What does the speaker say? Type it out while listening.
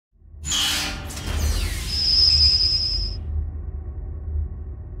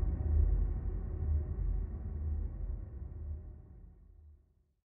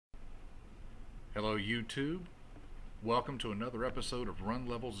Hello YouTube, welcome to another episode of Run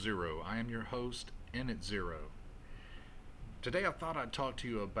Level 0. I am your host, Init0. Today I thought I'd talk to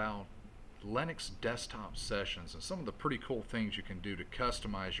you about Linux desktop sessions and some of the pretty cool things you can do to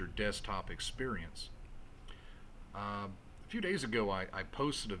customize your desktop experience. A few days ago I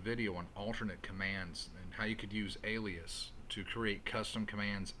posted a video on alternate commands and how you could use alias to create custom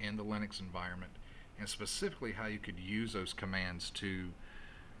commands in the Linux environment, and specifically how you could use those commands to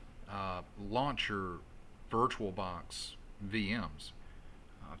launch your VirtualBox VMs.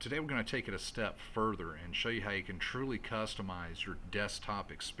 Today we're going to take it a step further and show you how you can truly customize your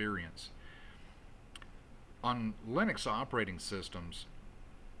desktop experience. On Linux operating systems,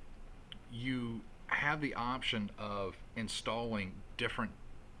 you have the option of installing different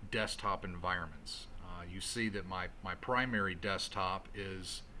desktop environments. You see that my primary desktop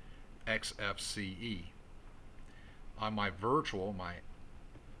is XFCE. On my virtual, my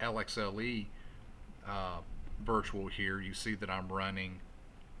LXLE virtual here, you see that I'm running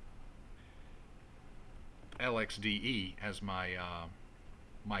LXDE as my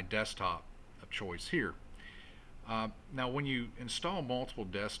my desktop of choice here. Now when you install multiple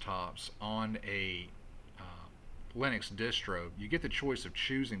desktops on a Linux distro, you get the choice of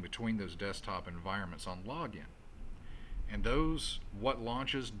choosing between those desktop environments on login. And what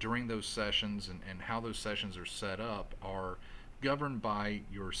launches during those sessions and how those sessions are set up are governed by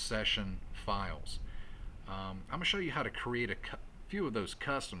your session files. I'm going to show you how to create a few of those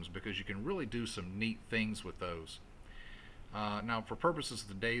customs, because you can really do some neat things with those. Now, for purposes of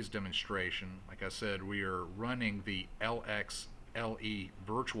today's demonstration, like I said, we are running the LXLE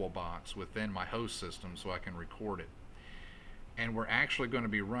VirtualBox within my host system so I can record it. And we're actually going to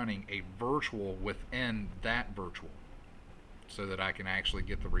be running a virtual within that virtual so that I can actually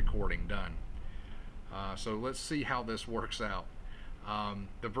get the recording done. So let's see how this works out.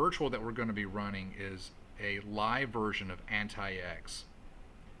 The virtual that we're going to be running is a live version of Anti-X.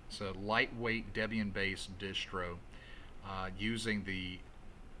 It's a lightweight Debian-based distro using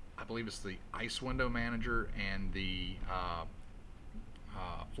I believe it's the Ice Window Manager and the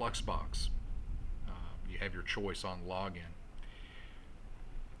Fluxbox. You have your choice on login.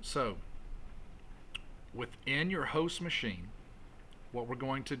 So within your host machine, what we're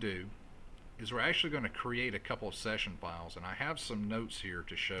going to do is we're actually going to create a couple of session files, and I have some notes here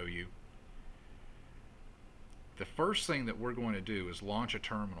to show you. The first thing that we're going to do is launch a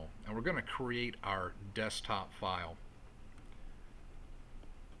terminal, and we're going to create our desktop file.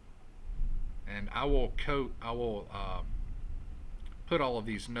 And I will put all of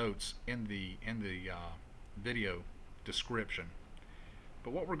these notes in the video description.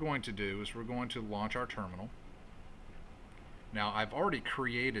 But what we're going to do is we're going to launch our terminal. Now, I've already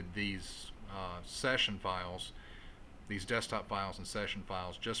created these session files, these desktop files and session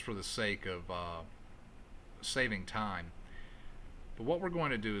files, just for the sake of saving time. But what we're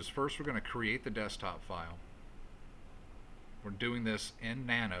going to do is first we're going to create the desktop file. We're doing this in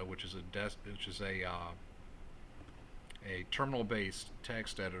Nano, which is a terminal-based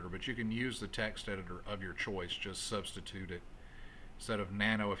text editor, but you can use the text editor of your choice. Just substitute it. Instead of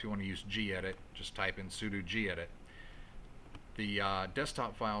Nano, if you want to use gedit, just type in sudo gedit. The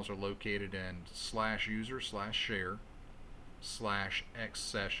desktop files are located in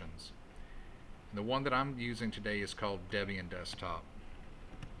 /user/share/xsessions. And the one that I'm using today is called Debian.desktop.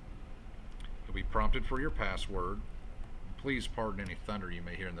 You'll be prompted for your password. Please pardon any thunder you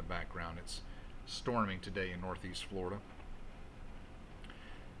may hear in the background. It's storming today in Northeast Florida.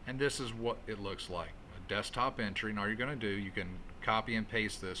 And this is what it looks like. A desktop entry. And all you're going to do, you can copy and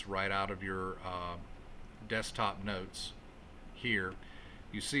paste this right out of your desktop notes. Here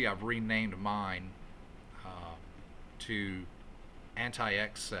you see I've renamed mine to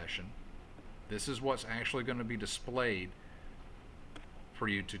Anti-X session. This is what's actually going to be displayed for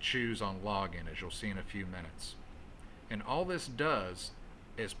you to choose on login, as you'll see in a few minutes. And all this does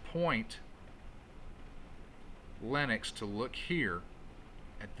is point Linux to look here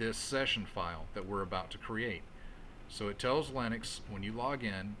at this session file that we're about to create. So it tells Linux, when you log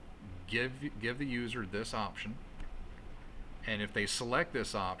in, give the user this option. And if they select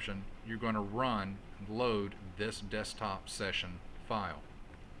this option, you're going to run and load this desktop session file.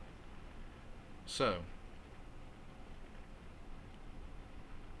 So,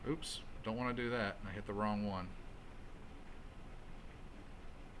 oops, don't want to do that. I hit the wrong one.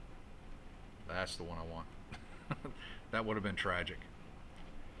 That's the one I want. That would have been tragic.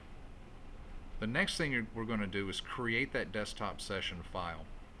 The next thing we're going to do is create that desktop session file.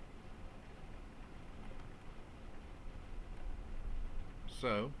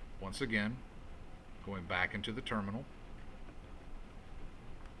 So, once again, going back into the terminal,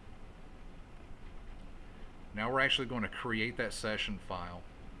 Now we're actually going to create that session file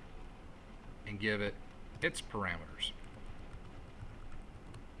and give it its parameters.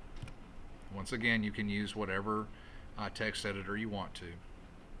 Once again, you can use whatever text editor you want to.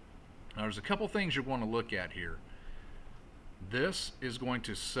 Now there's a couple things you want to look at here. This is going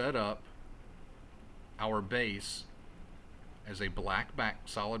to set up our base as a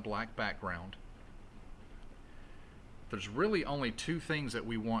solid black background. There's really only two things that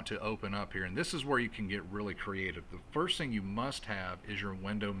we want to open up here, and this is where you can get really creative. The first thing you must have is your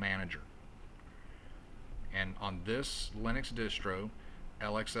window manager. And on this Linux distro,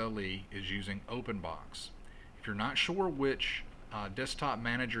 LXLE is using openbox. If you're not sure which desktop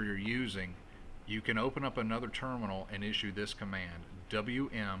manager you're using, you can open up another terminal and issue this command,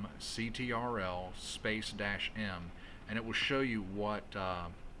 wmctrl --m, and it will show you what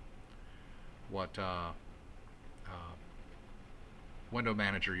window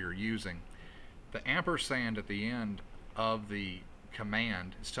manager you're using. The ampersand at the end of the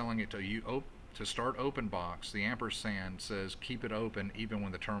command is telling it to start openbox. The ampersand says keep it open even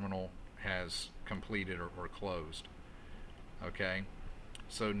when the terminal has completed or closed. Okay,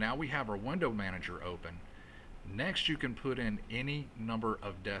 so now we have our window manager open. Next, you can put in any number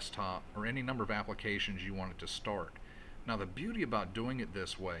of desktop or any number of applications you want it to start. Now the beauty about doing it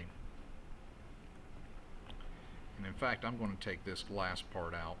this way, and in fact I'm going to take this last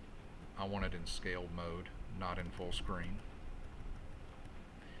part out. I want it in scaled mode, not in full screen.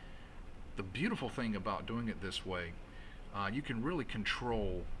 The beautiful thing about doing it this way, you can really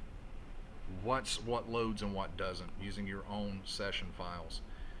control what loads and what doesn't using your own session files.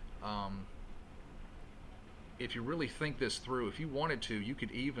 If you really think this through, if you wanted to, you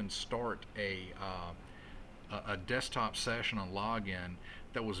could even start a desktop session on login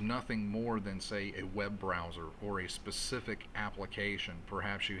that was nothing more than, say, a web browser or a specific application.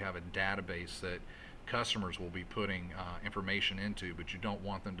 Perhaps you have a database that customers will be putting information into, but you don't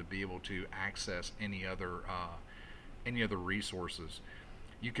want them to be able to access any other resources.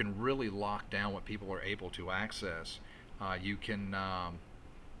 You can really lock down what people are able to access. You can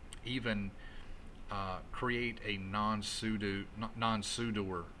even create a non-sudoer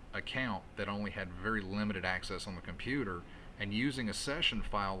account that only had very limited access on the computer, and using a session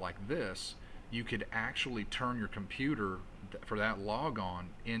file like this, you could actually turn your computer for that logon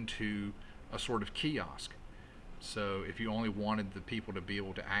into a sort of kiosk. So if you only wanted the people to be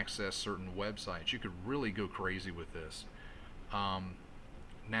able to access certain websites, you could really go crazy with this.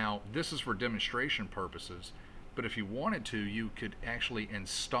 Now this is for demonstration purposes, but if you wanted to, you could actually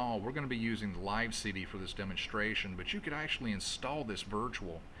install, we're going to be using the live CD for this demonstration, but you could actually install this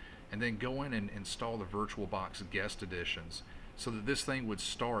virtual and then go in and install the VirtualBox guest editions so that this thing would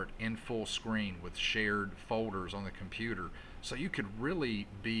start in full screen with shared folders on the computer. So you could really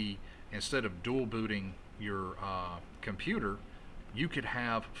be, instead of dual booting your computer, you could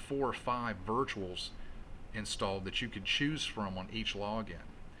have 4 or 5 virtuals installed that you could choose from on each login.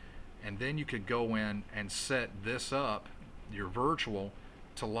 And then you could go in and set this up, your virtual,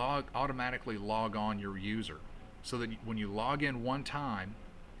 to automatically log on your user, so that when you log in one time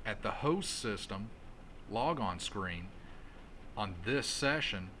at the host system logon screen on this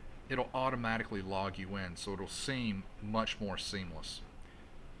session, it'll automatically log you in, so it'll seem much more seamless.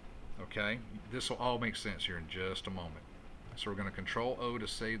 Okay, this will all make sense here in just a moment. So we're going to Control O to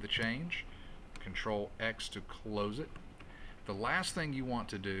save the change, Control X to close it. The last thing you want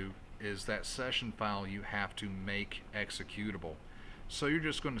to do is that session file you have to make executable. So you're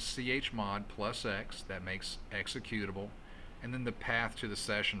just going to chmod +X, that makes executable, and then the path to the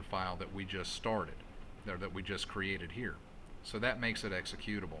session file that we just started, or that we just created here. So that makes it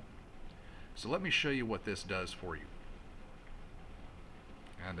executable. So let me show you what this does for you.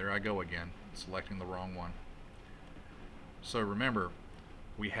 And there I go again, selecting the wrong one. So remember,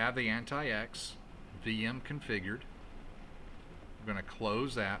 we have the anti-X VM configured. We're going to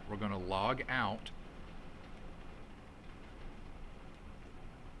close that. We're going to log out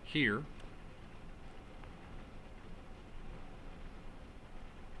here.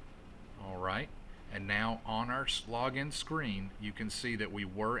 Alright, and now on our login screen you can see that we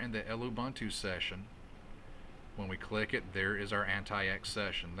were in the Ubuntu session. When we click it, there is our anti-X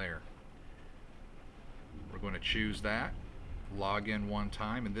session there. We're going to choose that, log in one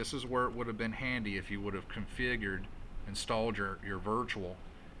time, and this is where it would have been handy if you would have installed your virtual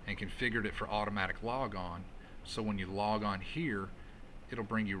and configured it for automatic logon, so when you log on here, it'll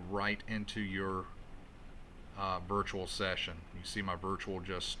bring you right into your virtual session. You see my virtual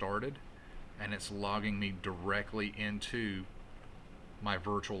just started, and it's logging me directly into my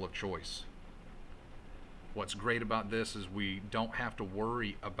virtual of choice. What's great about this is we don't have to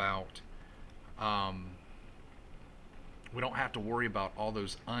worry about We don't have to worry about all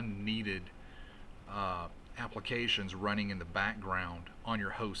those unneeded applications running in the background on your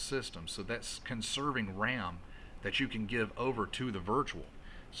host system. So that's conserving RAM that you can give over to the virtual.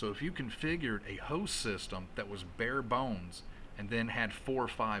 So if you configured a host system that was bare bones and then had 4 or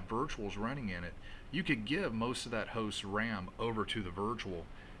 5 virtuals running in it, you could give most of that host RAM over to the virtual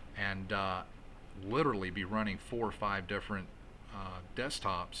and literally be running 4 or 5 different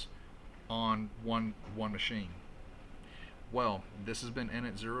desktops on one machine. Well, this has been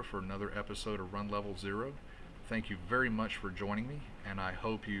Init0 for another episode of Run Level 0. Thank you very much for joining me, and I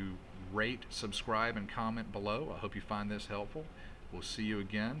hope you rate, subscribe, and comment below. I hope you find this helpful. We'll see you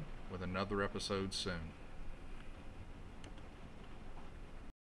again with another episode soon.